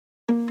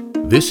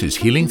This is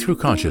Healing Through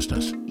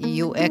Consciousness.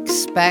 You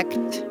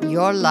expect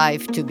your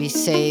life to be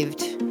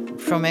saved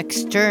from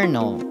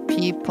external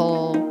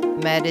people,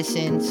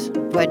 medicines,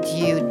 but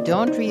you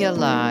don't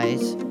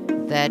realize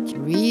that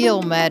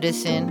real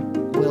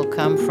medicine will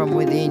come from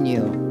within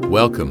you.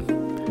 Welcome.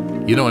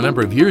 You know, a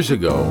number of years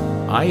ago,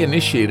 I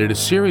initiated a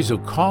series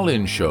of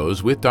call-in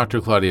shows with Dr.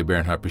 Claudia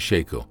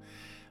Bernhardt-Pacheco.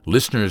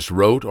 Listeners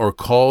wrote or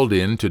called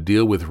in to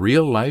deal with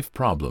real-life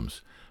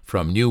problems,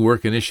 from new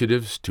work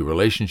initiatives to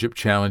relationship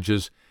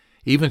challenges,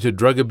 even to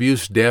drug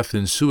abuse, death,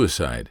 and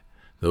suicide,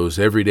 those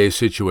everyday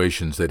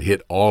situations that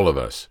hit all of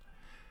us.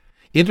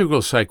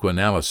 Integral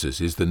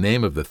psychoanalysis is the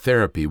name of the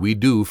therapy we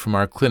do from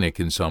our clinic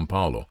in São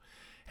Paulo,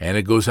 and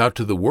it goes out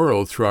to the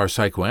world through our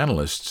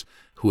psychoanalysts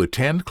who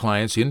attend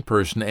clients in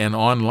person and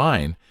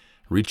online,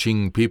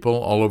 reaching people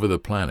all over the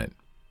planet.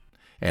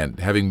 And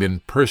having been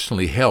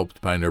personally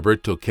helped by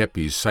Norberto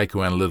Keppe's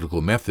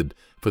psychoanalytical method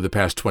for the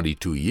past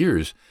 22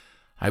 years,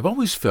 I've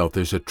always felt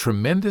there's a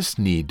tremendous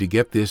need to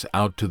get this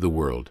out to the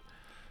world.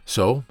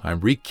 So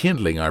I'm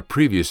rekindling our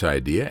previous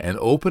idea and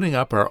opening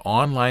up our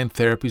online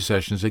therapy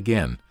sessions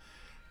again.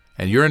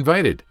 And you're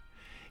invited.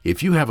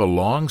 If you have a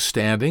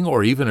long-standing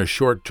or even a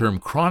short-term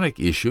chronic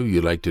issue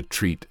you'd like to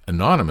treat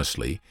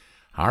anonymously,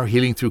 our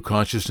Healing Through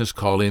Consciousness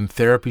call-in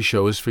therapy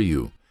show is for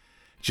you.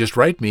 Just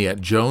write me at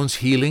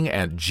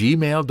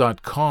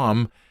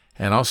joneshealing@gmail.com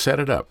and I'll set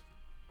it up.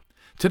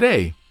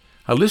 Today,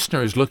 a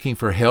listener is looking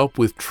for help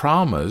with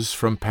traumas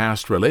from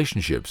past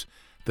relationships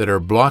that are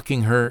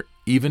blocking her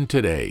even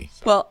today.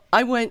 Well,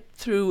 I went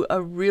through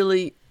a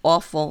really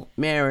awful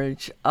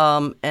marriage,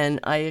 and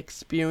I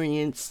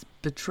experienced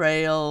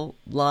betrayal,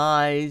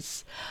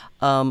 lies.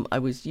 I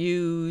was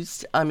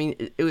used. I mean,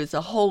 it was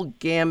a whole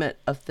gamut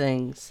of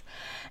things.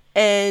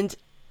 And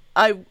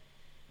I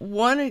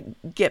want to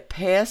get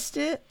past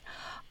it,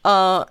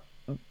 but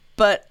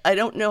I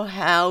don't know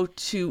how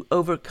to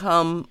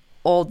overcome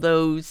all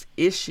those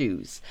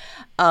issues.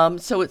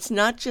 So it's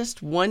not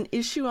just one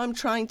issue I'm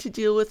trying to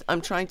deal with.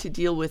 I'm trying to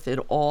deal with it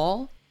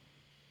all.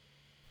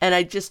 And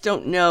I just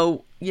don't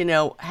know,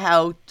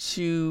 how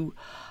to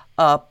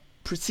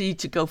proceed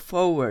to go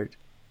forward,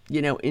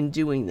 in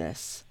doing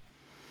this.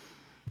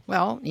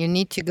 Well, you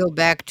need to go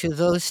back to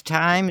those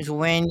times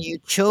when you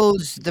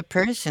chose the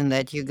person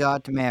that you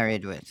got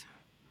married with.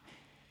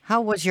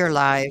 How was your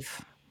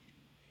life?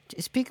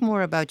 Speak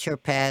more about your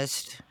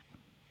past.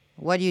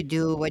 What you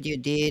do, what you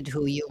did,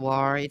 who you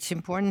are. It's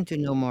important to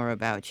know more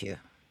about you.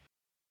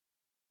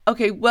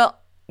 Okay, well,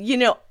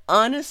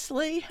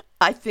 honestly,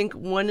 I think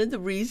one of the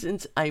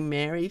reasons I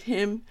married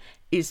him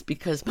is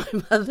because my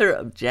mother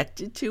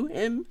objected to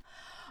him.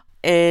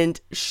 And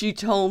she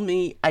told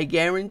me, I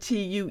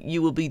guarantee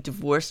you will be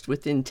divorced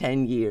within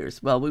 10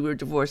 years. Well, we were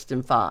divorced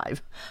in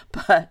 5.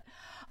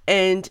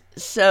 And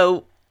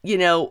so,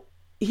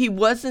 he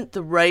wasn't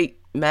the right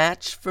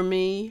match for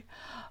me.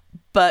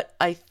 But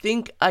I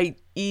think I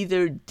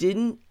either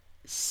didn't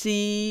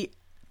see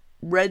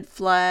red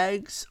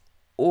flags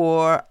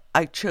or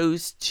I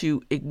chose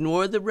to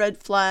ignore the red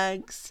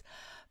flags,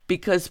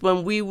 because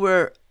when we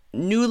were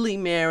newly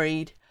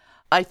married,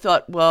 I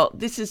thought, well,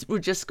 we're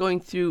just going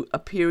through a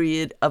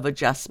period of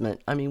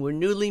adjustment. I mean, we're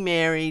newly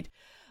married,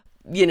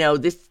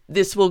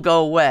 this will go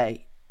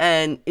away.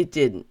 And it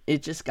didn't.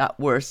 It just got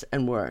worse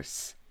and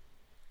worse.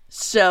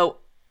 So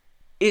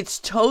it's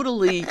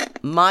totally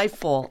my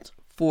fault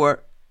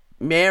for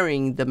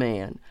marrying the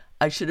man.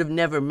 I should have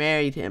never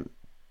married him,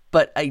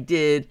 but I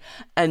did,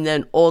 and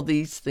then all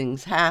these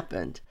things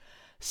happened.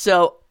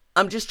 So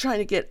I'm just trying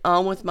to get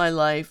on with my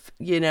life,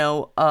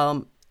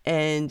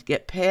 and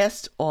get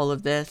past all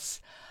of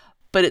this.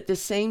 But at the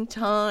same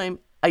time,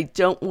 I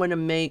don't want to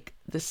make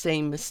the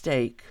same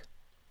mistake.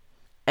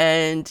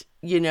 And,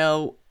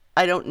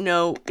 I don't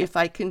know if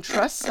I can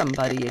trust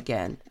somebody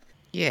again.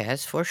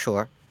 Yes, for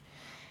sure.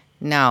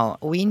 Now,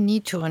 we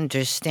need to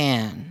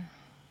understand,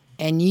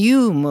 and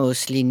you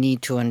mostly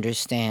need to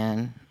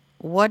understand,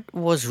 what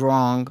was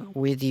wrong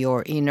with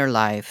your inner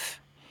life.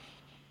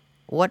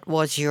 What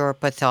was your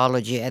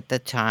pathology at the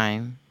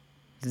time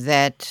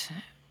that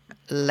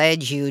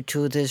led you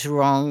to this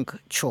wrong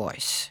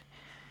choice?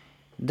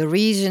 The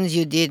reasons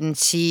you didn't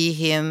see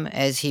him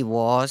as he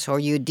was, or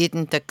you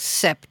didn't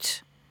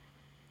accept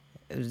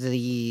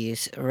the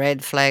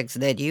red flags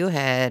that you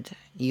had.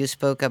 You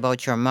spoke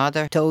about your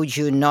mother, told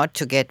you not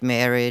to get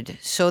married.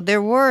 So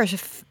there were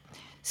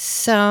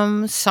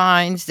some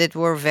signs that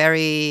were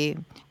very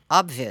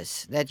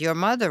obvious that your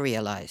mother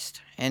realized,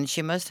 and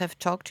she must have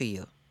talked to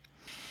you.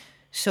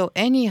 So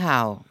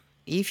anyhow,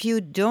 if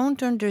you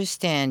don't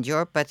understand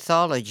your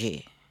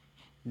pathology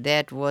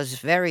that was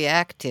very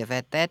active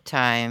at that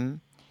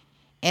time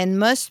and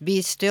must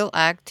be still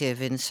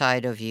active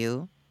inside of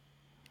you,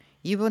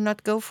 you will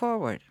not go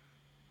forward.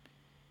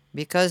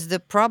 Because the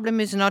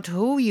problem is not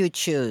who you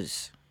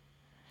choose.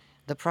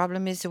 The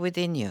problem is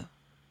within you.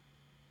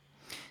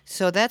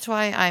 So that's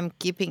why I'm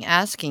keeping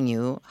asking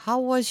you, how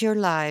was your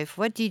life?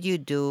 What did you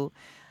do?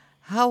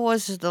 How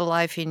was the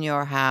life in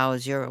your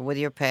house, with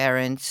your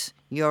parents,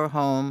 your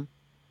home?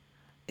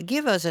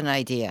 Give us an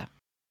idea.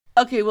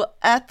 Okay, well,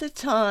 at the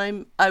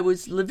time, I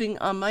was living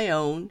on my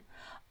own.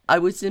 I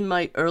was in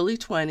my early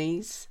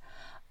 20s,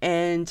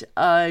 and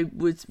I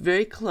was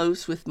very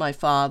close with my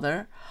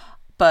father,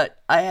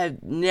 but I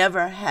had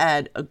never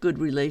had a good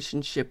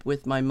relationship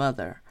with my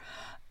mother.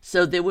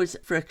 So there was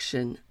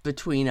friction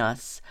between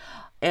us.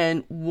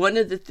 And one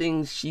of the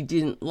things she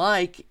didn't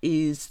like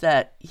is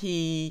that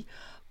he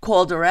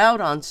called her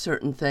out on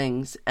certain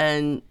things,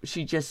 and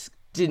she just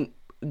didn't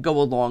go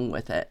along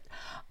with it.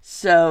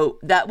 So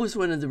that was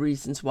one of the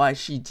reasons why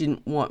she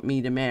didn't want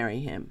me to marry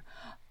him.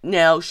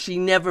 Now, she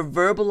never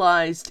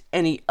verbalized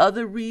any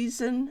other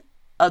reason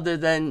other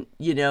than,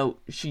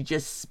 she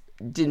just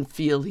didn't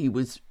feel he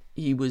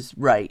was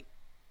right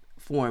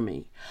for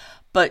me.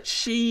 But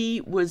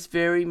she was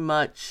very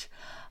much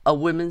a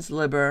women's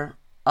liber,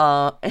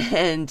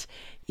 and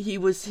he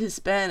was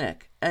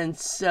Hispanic. And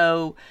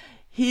so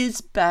his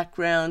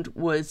background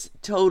was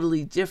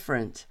totally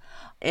different.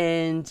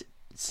 And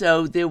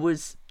so there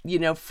was,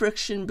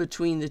 friction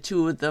between the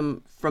two of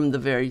them from the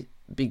very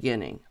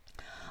beginning.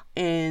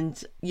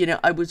 And,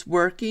 I was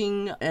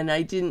working and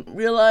I didn't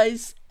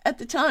realize at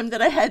the time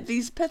that I had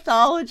these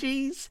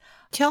pathologies.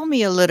 Tell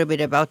me a little bit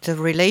about the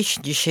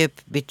relationship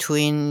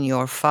between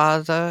your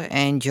father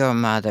and your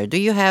mother. Do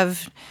you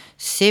have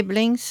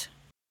siblings?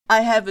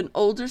 I have an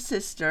older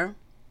sister,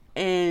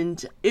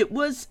 and it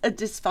was a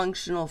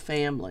dysfunctional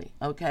family,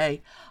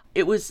 okay?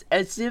 It was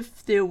as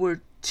if there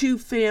were two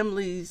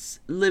families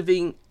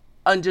living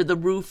under the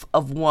roof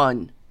of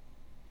one.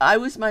 I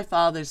was my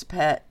father's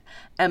pet,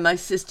 and my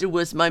sister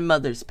was my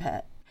mother's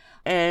pet.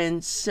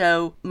 And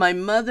so my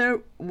mother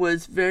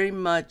was very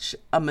much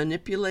a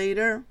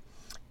manipulator,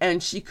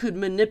 and she could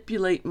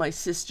manipulate my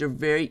sister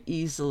very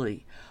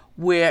easily,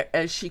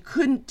 whereas she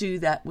couldn't do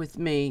that with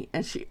me.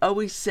 And she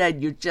always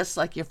said, "You're just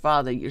like your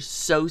father. You're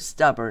so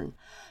stubborn."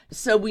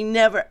 So we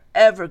never,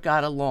 ever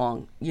got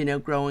along,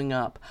 growing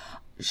up.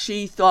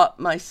 She thought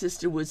my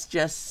sister was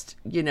just,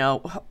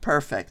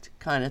 perfect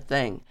kind of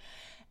thing.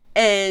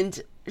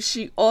 And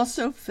she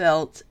also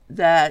felt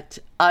that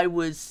I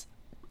was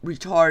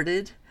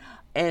retarded.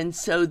 And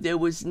so there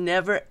was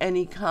never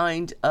any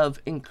kind of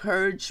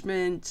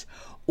encouragement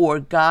or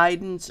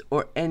guidance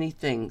or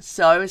anything.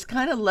 So I was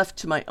kind of left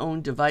to my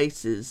own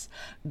devices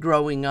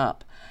growing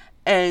up.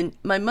 And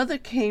my mother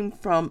came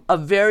from a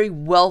very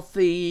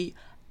wealthy,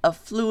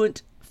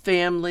 affluent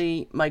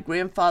family. My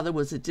grandfather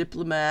was a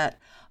diplomat.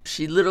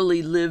 She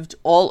literally lived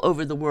all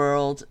over the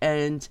world.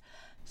 And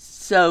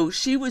so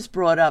she was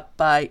brought up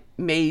by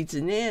maids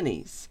and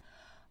nannies.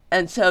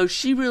 And so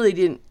she really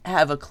didn't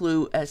have a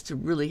clue as to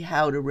really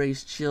how to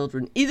raise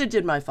children. Either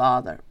did my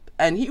father.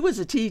 And he was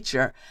a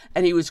teacher,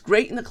 and he was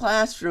great in the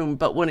classroom,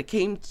 but when it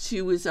came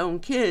to his own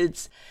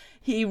kids,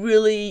 he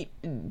really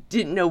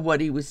didn't know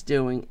what he was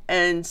doing.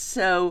 And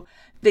so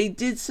they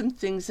did some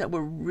things that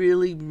were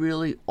really,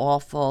 really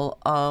awful.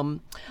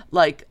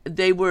 Like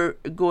they were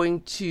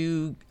going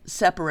to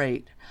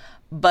separate,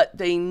 but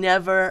they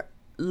never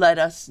let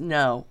us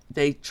know.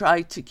 They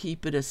tried to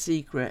keep it a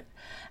secret.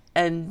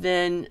 And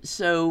then,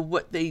 so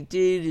what they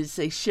did is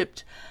they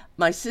shipped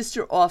my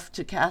sister off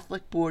to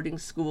Catholic boarding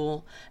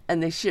school,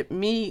 and they shipped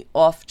me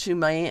off to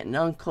my aunt and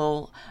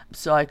uncle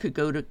so I could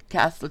go to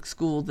Catholic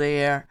school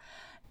there.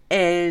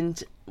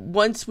 And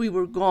once we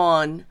were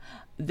gone,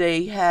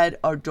 they had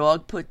our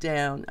dog put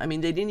down. I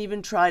mean, they didn't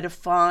even try to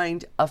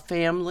find a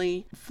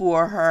family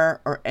for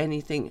her or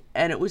anything.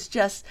 And it was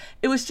just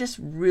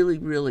really,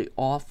 really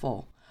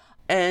awful.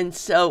 And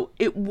so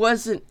it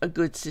wasn't a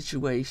good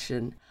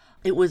situation.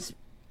 It was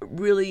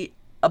really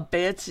a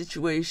bad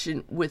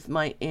situation with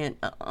my aunt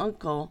and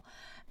uncle,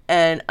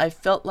 and I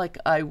felt like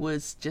I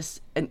was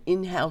just an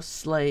in-house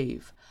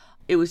slave.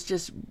 It was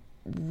just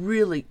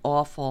really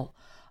awful.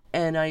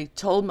 And I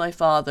told my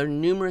father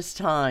numerous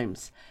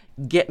times,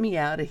 "Get me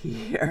out of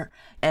here."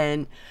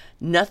 And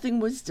nothing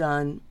was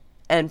done.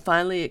 And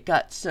finally it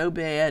got so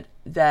bad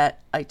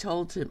that I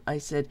told him, I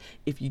said,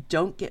 "If you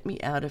don't get me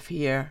out of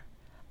here,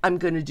 I'm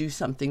going to do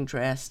something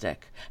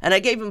drastic." And I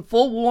gave him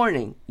full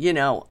warning,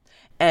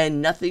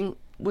 and nothing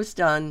was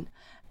done.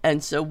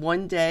 And so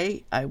one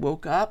day I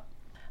woke up,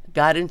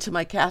 got into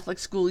my Catholic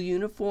school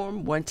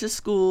uniform, went to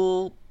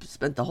school,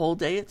 spent the whole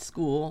day at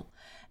school,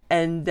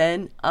 and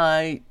then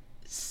I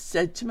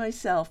said to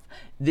myself,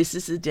 this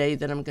is the day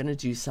that I'm going to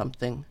do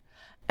something.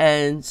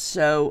 And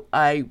so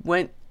I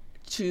went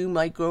to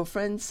my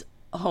girlfriend's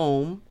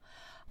home,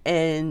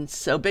 and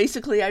so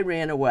basically I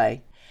ran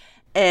away.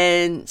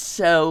 And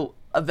so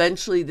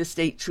eventually the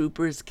state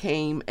troopers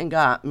came and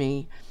got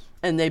me,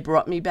 and they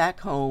brought me back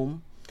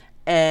home.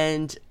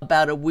 And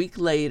about a week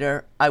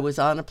later, I was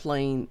on a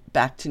plane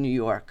back to New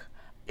York.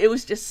 It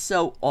was just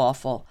so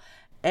awful.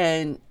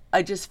 And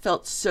I just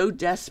felt so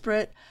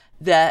desperate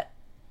that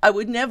I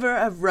would never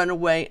have run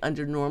away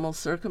under normal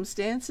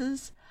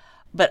circumstances.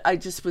 But I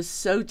just was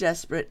so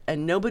desperate,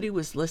 and nobody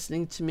was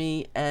listening to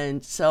me.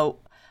 And so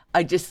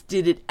I just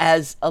did it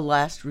as a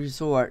last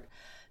resort.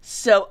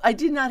 So I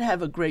did not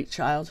have a great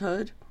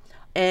childhood.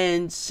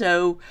 And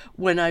so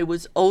when I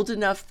was old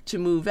enough to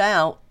move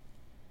out,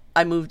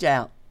 I moved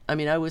out. I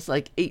mean, I was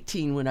like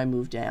 18 when I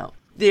moved out.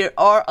 There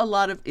are a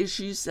lot of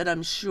issues that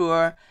I'm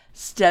sure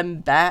stem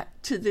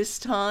back to this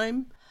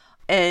time,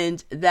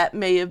 and that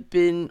may have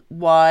been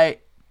why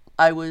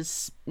I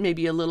was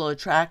maybe a little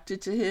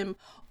attracted to him.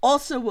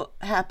 Also, what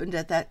happened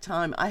at that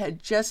time, I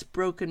had just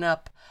broken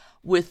up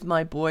with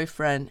my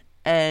boyfriend,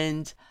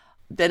 and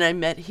then I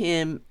met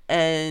him,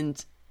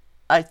 and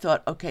I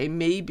thought, okay,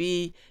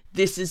 maybe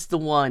this is the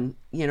one,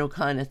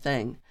 kind of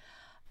thing.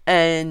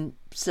 And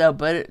so,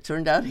 but it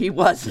turned out he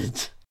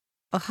wasn't.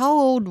 How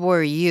old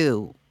were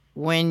you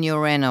when you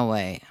ran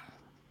away?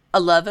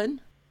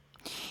 11?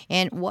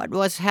 And what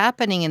was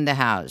happening in the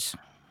house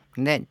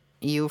that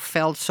you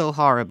felt so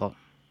horrible?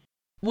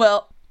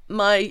 Well,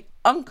 my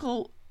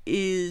uncle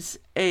is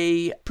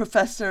a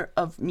professor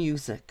of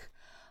music.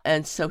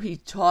 And so he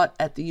taught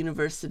at the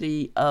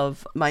University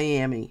of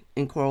Miami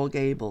in Coral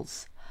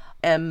Gables.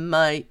 And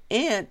my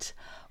aunt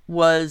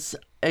was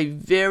a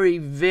very,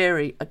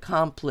 very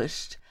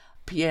accomplished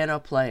piano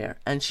player.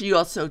 And she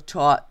also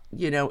taught,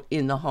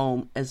 in the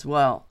home as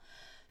well.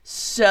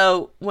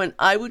 So when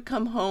I would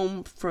come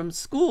home from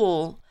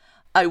school,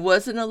 I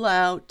wasn't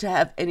allowed to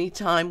have any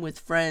time with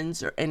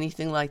friends or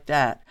anything like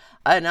that.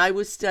 And I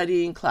was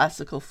studying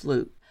classical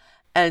flute.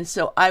 And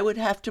so I would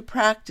have to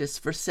practice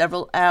for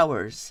several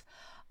hours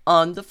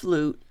on the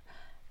flute.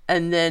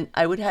 And then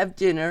I would have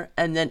dinner.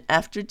 And then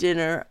after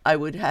dinner, I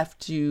would have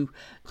to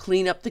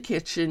clean up the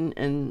kitchen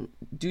and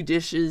do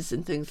dishes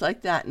and things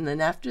like that. And then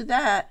after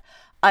that,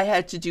 I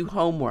had to do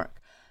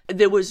homework.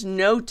 There was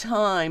no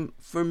time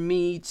for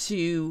me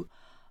to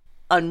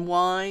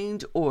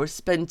unwind or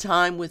spend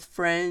time with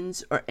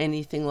friends or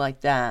anything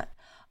like that.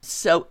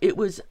 So it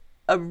was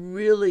a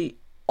really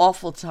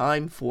awful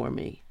time for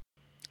me.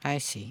 I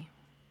see.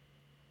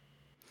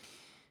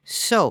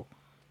 So,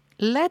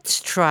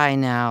 let's try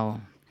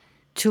now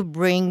to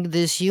bring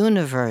this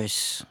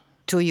universe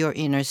to your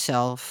inner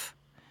self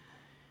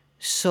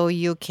so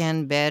you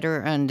can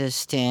better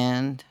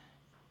understand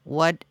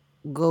what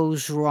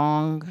goes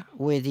wrong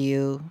with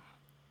you,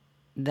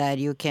 that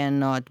you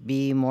cannot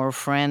be more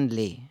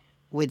friendly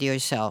with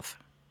yourself.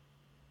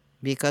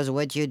 Because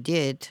what you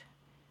did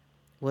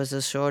was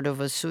a sort of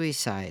a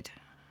suicide,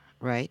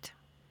 right?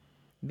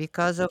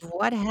 Because of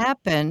what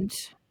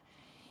happened,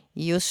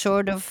 you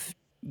sort of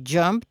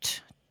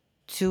jumped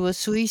to a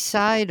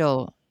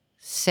suicidal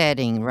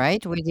setting,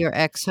 right? With your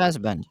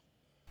ex-husband.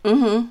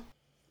 Mm-hmm.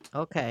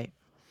 Okay.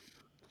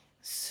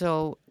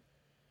 So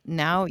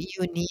now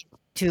you need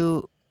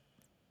to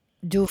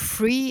do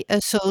free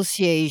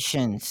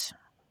associations.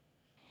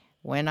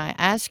 When I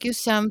ask you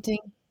something,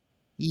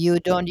 you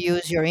don't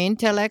use your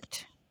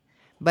intellect,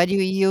 but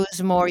you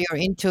use more your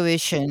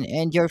intuition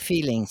and your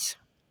feelings.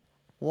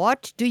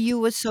 What do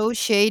you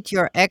associate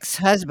your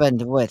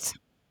ex-husband with?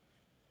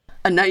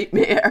 A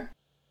nightmare.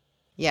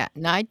 Yeah,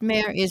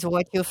 nightmare is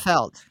what you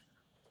felt.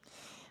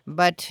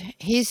 But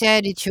his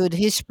attitude,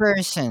 his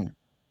person,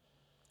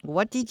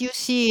 what did you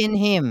see in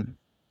him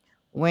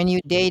when you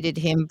dated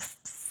him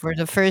for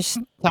the first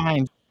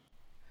time?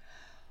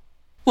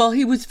 Well,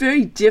 he was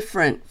very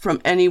different from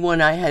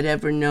anyone I had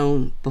ever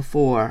known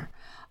before.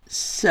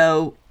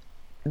 So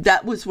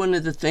that was one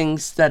of the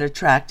things that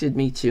attracted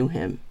me to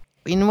him.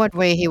 In what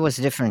way he was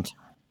different?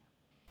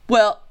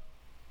 Well,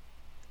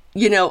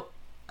 you know,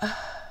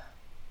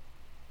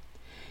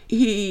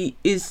 he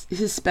is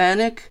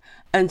Hispanic,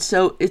 and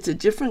so it's a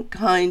different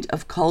kind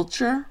of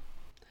culture.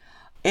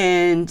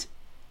 And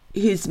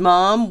his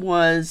mom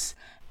was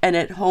an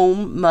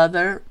at-home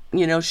mother.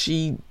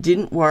 She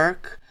didn't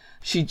work.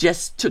 She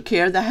just took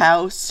care of the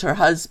house, her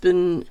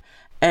husband,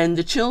 and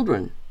the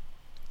children,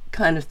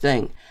 kind of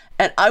thing.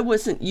 And I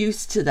wasn't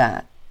used to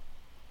that.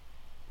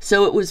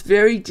 So it was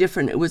very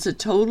different. It was a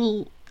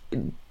total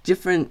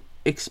different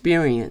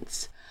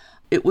experience.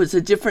 It was a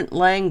different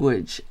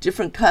language,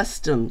 different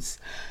customs.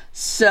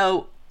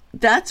 So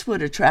that's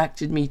what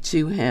attracted me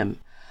to him.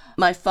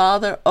 My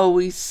father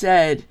always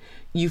said,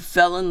 you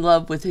fell in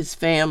love with his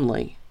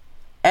family.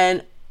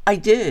 And I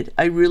did.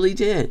 I really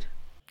did.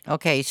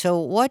 Okay, so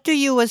what do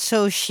you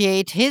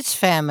associate his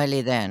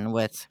family then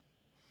with?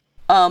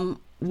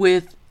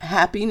 With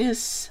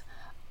happiness,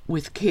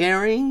 with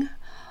caring.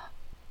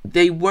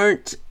 They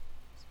weren't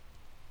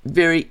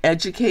very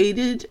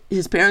educated.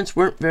 His parents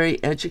weren't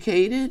very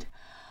educated,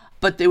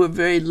 but they were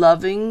very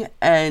loving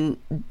and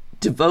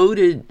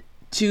devoted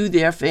to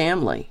their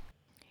family.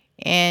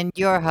 And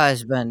your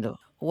husband,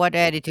 what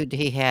attitude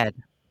he had?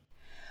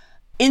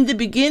 In the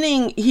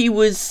beginning, he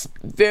was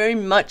very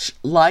much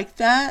like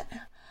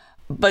that.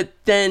 But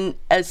then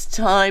as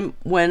time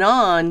went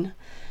on,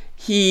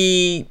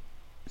 he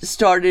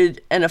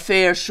started an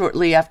affair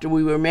shortly after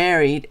we were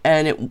married,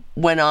 and it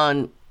went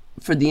on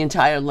for the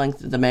entire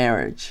length of the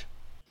marriage.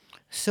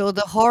 So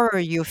the horror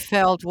you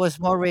felt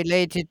was more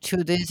related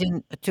to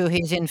to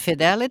his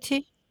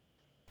infidelity?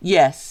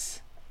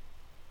 Yes,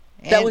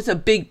 that And was a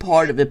big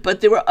part of it, but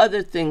there were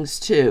other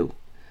things too.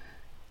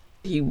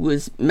 He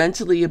was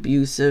mentally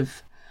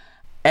abusive,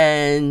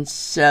 and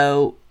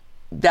so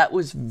that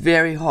was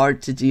very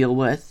hard to deal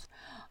with.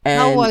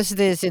 how And was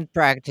this in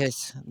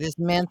practice, this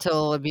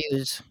mental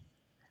abuse?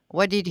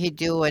 What did he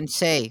do and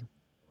say?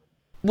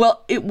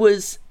 Well, it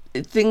was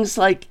things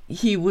like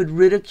he would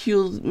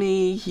ridicule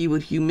me, he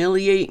would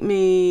humiliate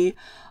me.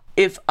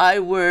 If I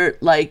were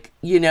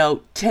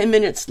 10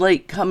 minutes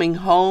late coming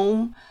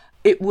home,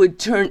 it would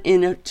turn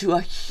into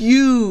a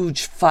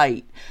huge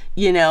fight.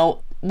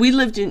 We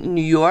lived in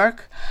New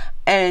York,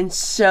 and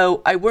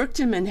so I worked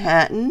in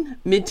Manhattan,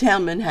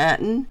 Midtown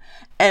Manhattan,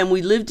 and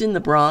we lived in the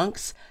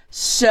Bronx.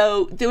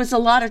 So there was a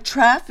lot of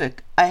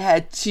traffic I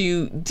had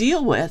to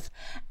deal with.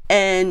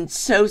 And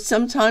so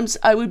sometimes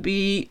I would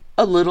be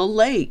a little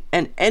late.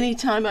 And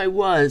anytime I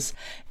was,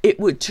 it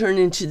would turn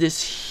into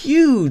this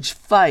huge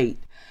fight.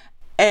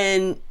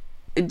 And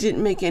it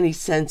didn't make any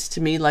sense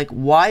to me, like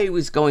why he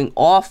was going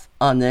off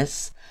on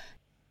this.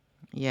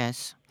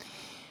 Yes.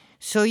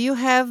 So you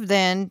have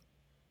then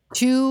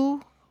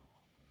two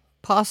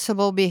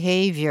possible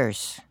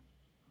behaviors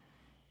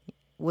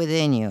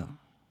within you,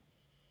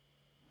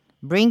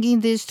 bringing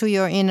this to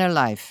your inner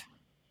life.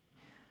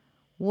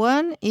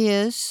 One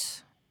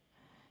is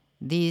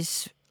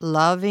these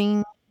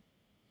loving,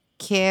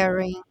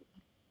 caring,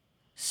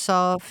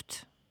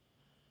 soft,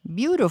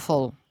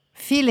 beautiful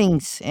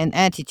feelings and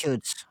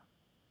attitudes.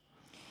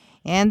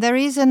 And there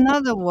is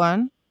another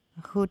one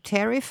who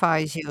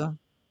terrifies you.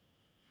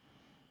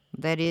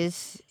 That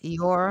is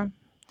your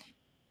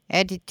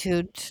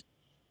attitude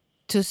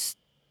to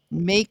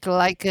make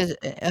like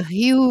a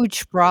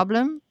huge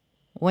problem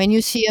when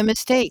you see a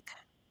mistake.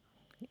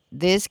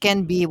 This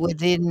can be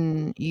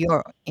within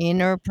your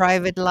inner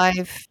private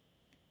life,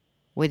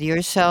 with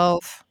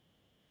yourself,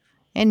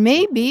 and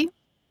maybe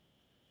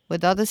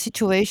with other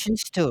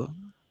situations too.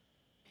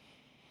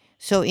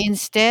 So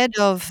instead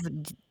of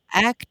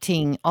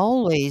acting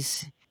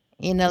always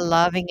in a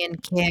loving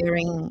and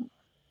caring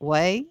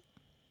way,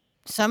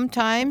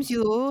 sometimes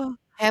you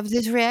have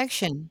this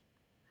reaction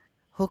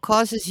who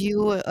causes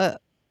you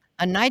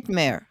a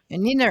nightmare,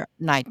 an inner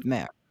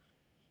nightmare.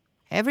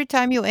 Every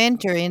time you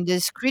enter in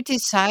this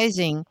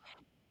criticizing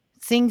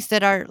things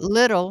that are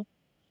little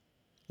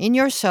in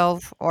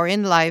yourself or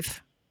in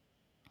life,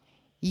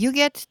 you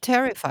get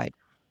terrified.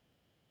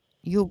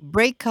 You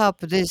break up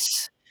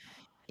this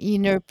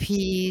inner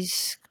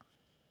peace,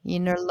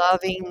 inner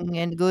loving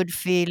and good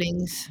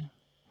feelings.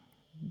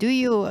 Do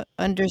you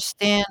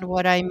understand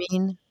what I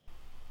mean?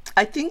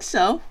 I think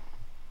so.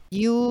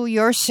 You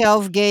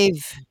yourself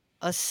gave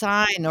a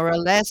sign or a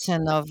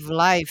lesson of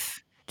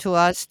life to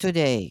us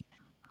today.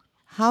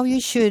 How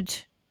you should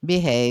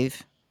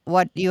behave,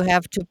 what you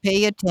have to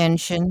pay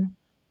attention,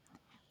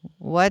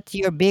 what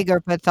your bigger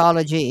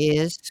pathology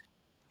is,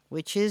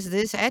 which is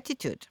this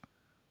attitude,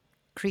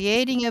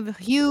 creating a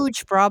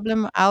huge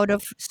problem out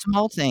of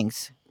small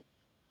things.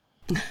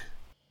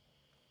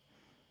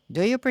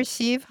 Do you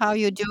perceive how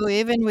you do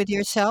even with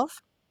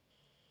yourself?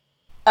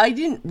 I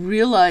didn't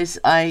realize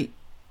I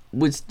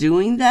was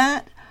doing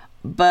that,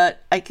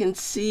 but I can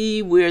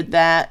see where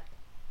that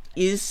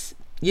is,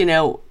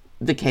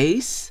 the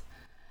case,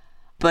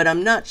 but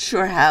I'm not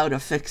sure how to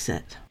fix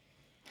it.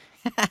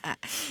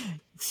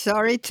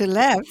 Sorry to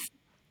laugh,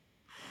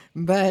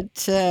 but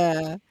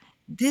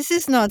this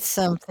is not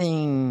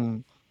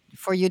something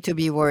for you to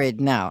be worried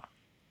now.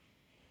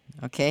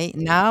 Okay,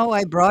 now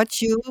I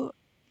brought you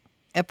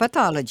a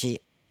pathology,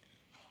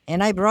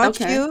 and I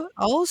brought Okay. you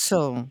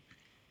also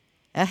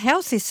a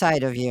healthy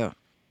side of you.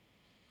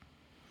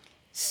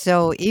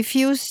 So if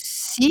you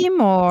see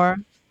more,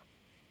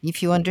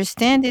 if you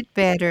understand it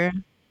better,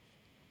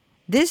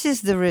 this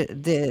is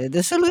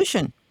the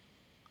solution.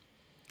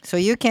 So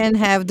you can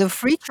have the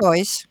free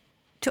choice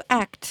to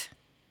act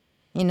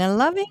in a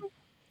loving,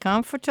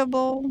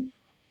 comfortable,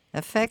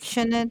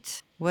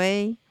 affectionate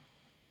way,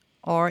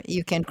 or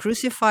you can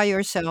crucify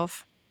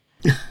yourself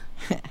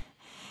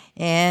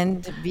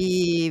and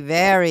be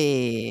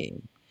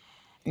very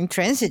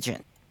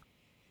intransigent,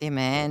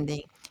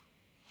 demanding,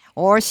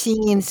 or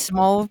seeing in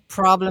small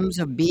problems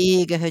a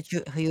big,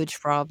 huge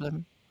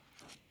problem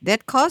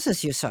that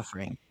causes you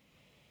suffering.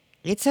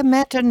 It's a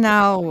matter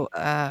now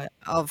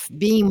of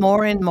being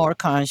more and more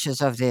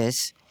conscious of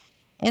this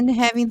and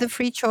having the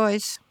free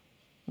choice.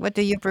 What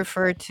do you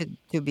prefer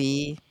to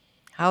be?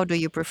 How do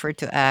you prefer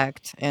to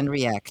act and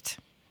react?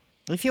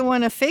 If you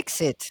want to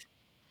fix it,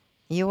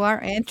 you are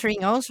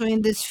entering also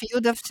in this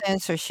field of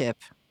censorship.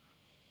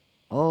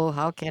 Oh,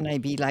 how can I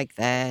be like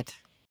that?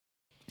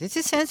 This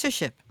is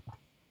censorship.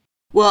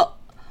 Well,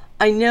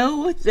 I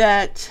know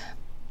that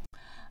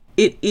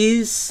it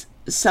is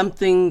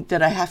something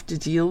that I have to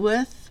deal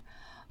with,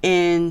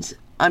 and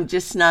I'm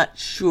just not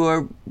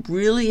sure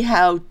really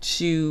how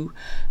to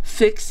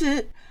fix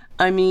it.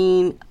 I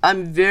mean,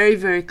 I'm very,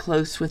 very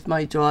close with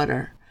my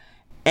daughter,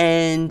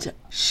 and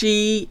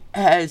she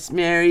has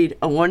married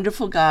a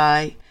wonderful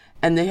guy,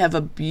 and they have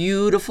a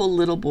beautiful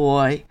little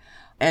boy.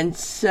 And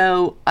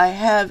so I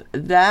have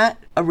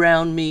that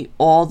around me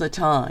all the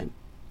time.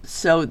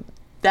 So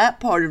that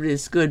part of it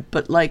is good.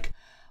 But like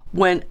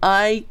when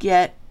I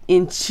get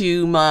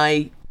into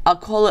I'll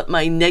call it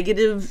my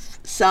negative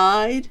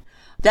side,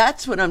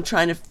 that's what I'm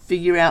trying to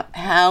figure out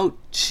how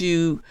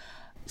to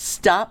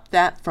stop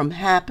that from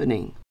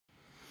happening.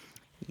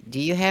 Do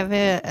you have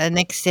an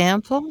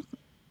example?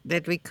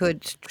 that we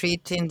could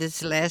treat in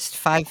this last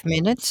 5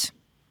 minutes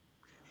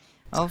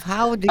of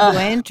how do you Uh,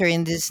 enter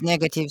in this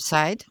negative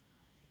side?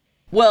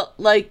 well,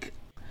 like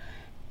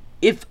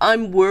if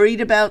I'm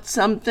worried about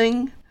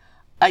something,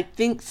 I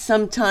think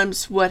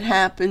sometimes what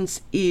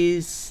happens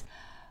is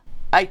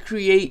I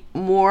create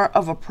more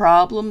of a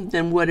problem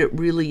than what it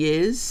really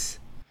is.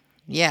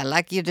 Yeah,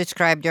 like you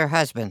described your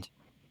husband.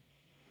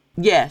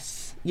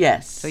 Yes, So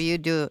yes,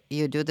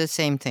 you do the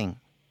same thing.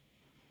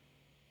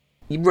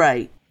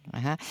 right.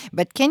 Uh-huh.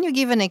 But can you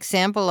give an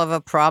example of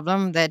a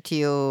problem that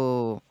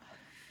you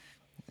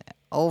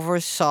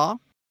oversaw?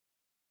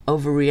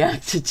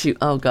 Overreacted to,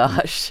 oh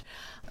gosh.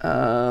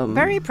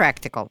 Very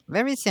practical,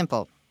 very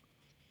simple.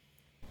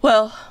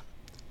 Well,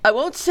 I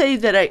won't say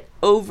that I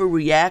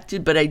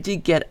overreacted, but I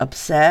did get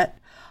upset.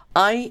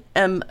 I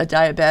am a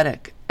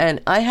diabetic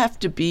and I have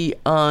to be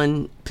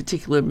on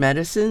particular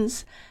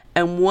medicines,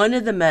 and one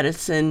of the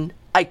medicine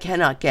I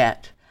cannot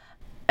get.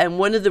 And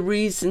one of the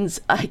reasons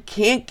I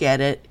can't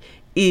get it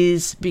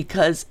is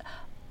because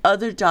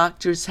other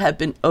doctors have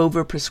been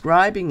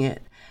overprescribing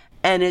it.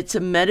 And it's a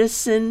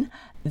medicine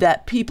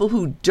that people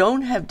who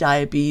don't have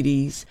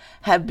diabetes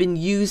have been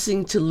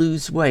using to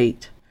lose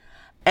weight.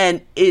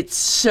 And it's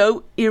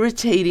so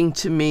irritating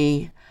to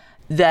me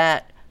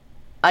that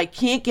I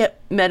can't get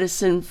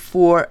medicine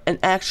for an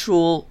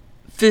actual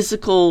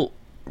physical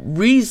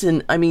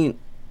reason. I mean,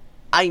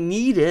 I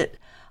need it.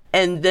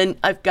 And then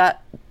I've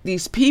got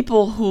these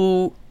people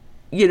who,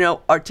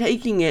 are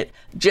taking it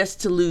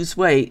just to lose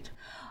weight.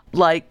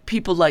 Like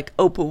people like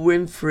Oprah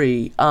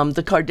Winfrey,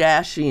 the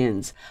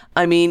Kardashians.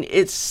 I mean,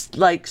 it's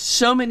like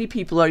so many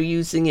people are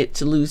using it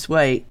to lose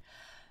weight.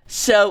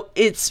 So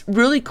it's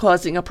really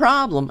causing a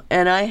problem.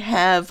 And I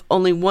have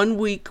only 1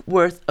 week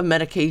worth of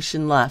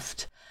medication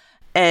left.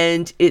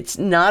 And it's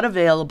not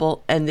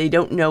available, and they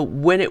don't know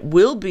when it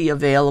will be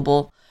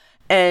available.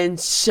 And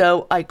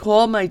so I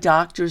called my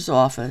doctor's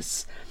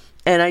office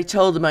and I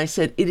told them, I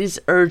said, it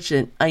is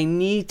urgent. I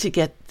need to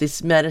get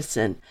this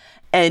medicine.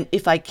 And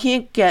if I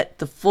can't get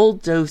the full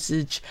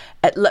dosage,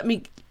 let me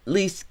at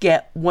least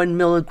get 1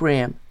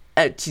 milligram,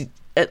 at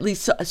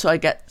least so I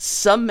got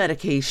some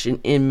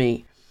medication in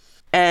me.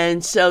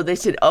 And so they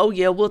said, oh,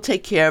 yeah, we'll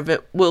take care of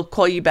it. We'll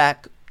call you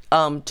back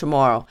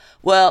tomorrow.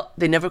 Well,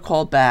 they never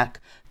called back.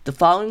 The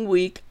following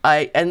week,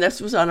 and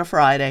this was on a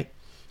Friday,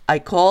 I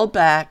called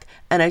back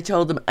and I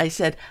told them, I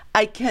said,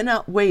 I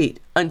cannot wait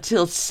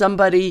until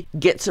somebody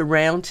gets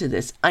around to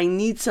this. I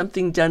need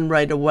something done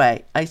right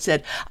away. I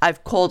said,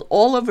 I've called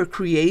all over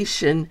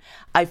creation.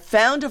 I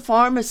found a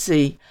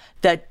pharmacy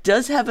that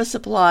does have a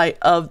supply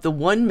of the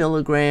 1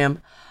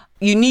 milligram.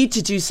 You need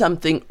to do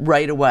something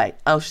right away.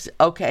 I was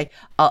okay,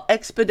 I'll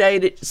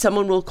expedite it.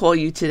 Someone will call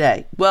you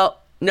today. Well,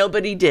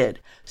 nobody did.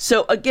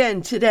 So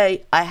again,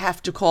 today I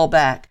have to call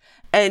back.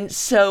 And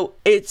so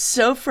it's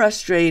so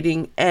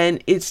frustrating,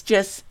 and it's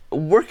just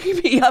working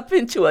me up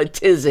into a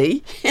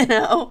tizzy,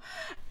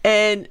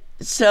 And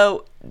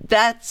so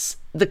that's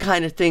the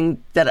kind of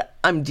thing that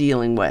I'm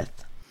dealing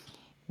with.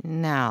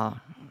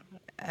 Now,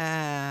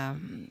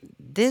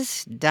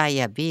 this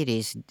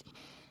diabetes,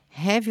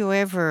 have you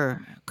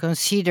ever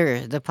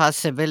considered the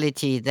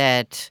possibility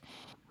that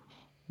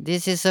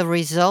this is a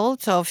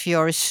result of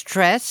your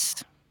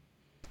stress?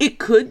 It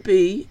could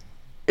be.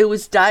 It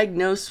was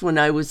diagnosed when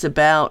I was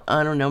about,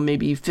 I don't know,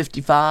 maybe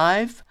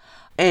 55.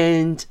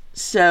 And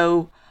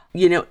so,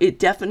 it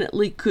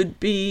definitely could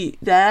be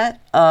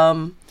that.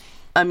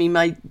 I mean,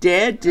 my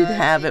dad did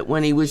have it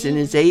when he was in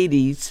his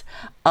 80s,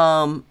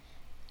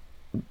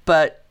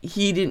 but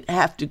he didn't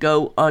have to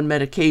go on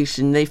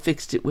medication. They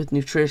fixed it with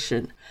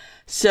nutrition.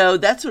 So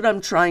that's what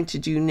I'm trying to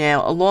do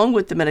now. Along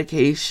with the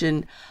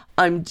medication,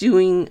 I'm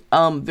doing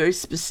very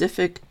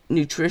specific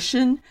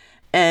nutrition,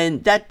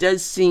 and that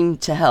does seem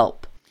to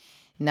help.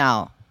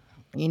 Now,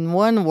 in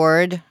one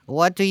word,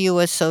 what do you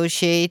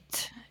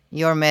associate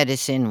your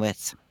medicine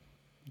with?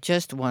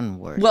 Just one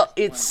word. Well,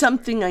 it's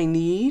something I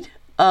need.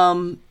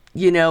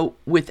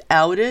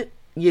 Without it,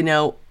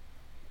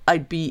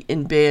 I'd be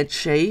in bad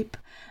shape.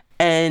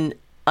 And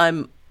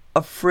I'm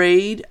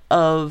afraid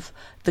of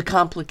the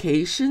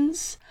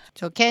complications.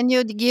 So can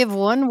you give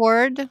one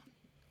word?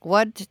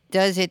 What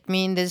does it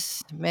mean,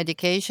 this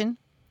medication?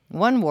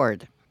 One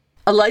word.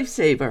 A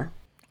lifesaver.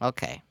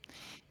 Okay.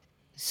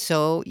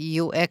 So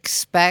you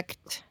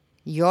expect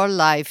your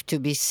life to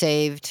be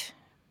saved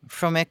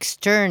from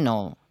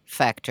external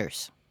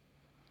factors.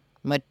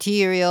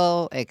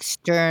 Material,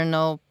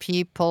 external,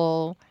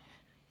 people,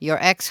 your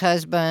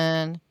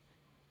ex-husband,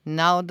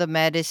 now the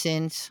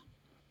medicines.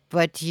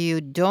 But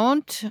you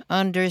don't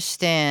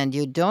understand,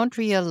 you don't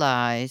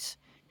realize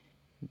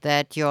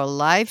that your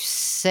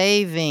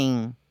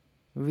life-saving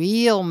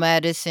real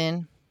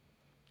medicine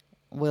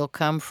will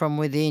come from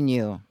within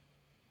you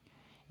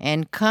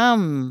and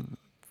come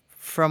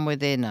from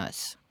within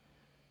us.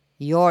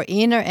 Your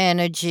inner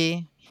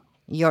energy,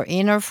 your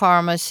inner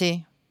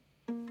pharmacy,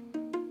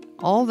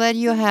 all that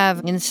you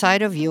have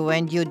inside of you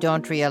and you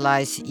don't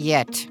realize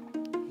yet.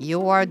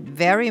 You are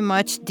very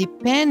much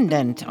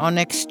dependent on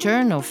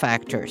external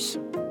factors.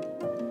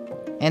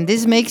 And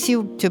this makes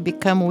you to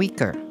become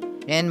weaker.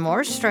 And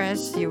more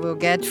stress you will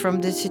get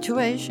from the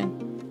situation.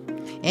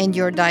 And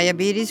your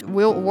diabetes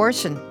will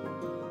worsen.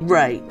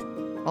 Right.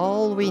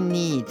 All we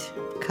need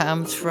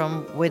comes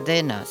from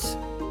within us.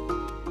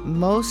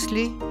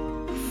 Mostly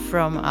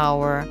from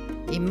our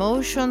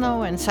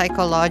emotional and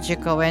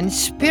psychological and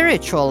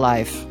spiritual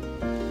life.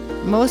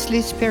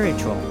 Mostly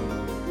spiritual.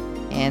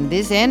 And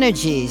these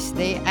energies,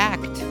 they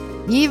act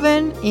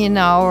even in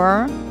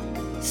our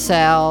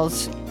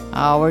cells,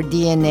 our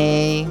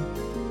DNA,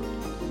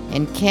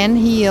 and can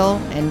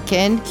heal and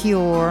can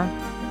cure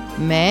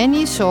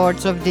many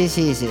sorts of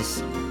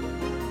diseases.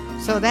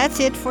 So that's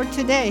it for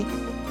today.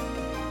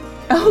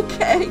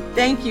 Okay,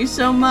 thank you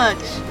so much.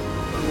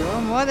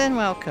 You're more than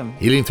welcome.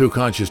 Healing Through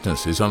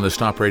Consciousness is on the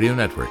Stop Radio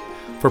Network.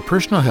 For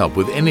personal help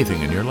with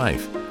anything in your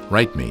life,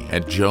 write me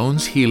at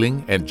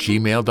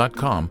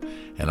joneshealing@gmail.com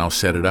and I'll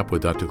set it up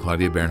with Dr.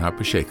 Claudia Bernhardt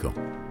Pacheco.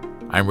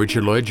 I'm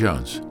Richard Lloyd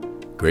Jones.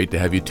 Great to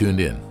have you tuned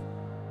in.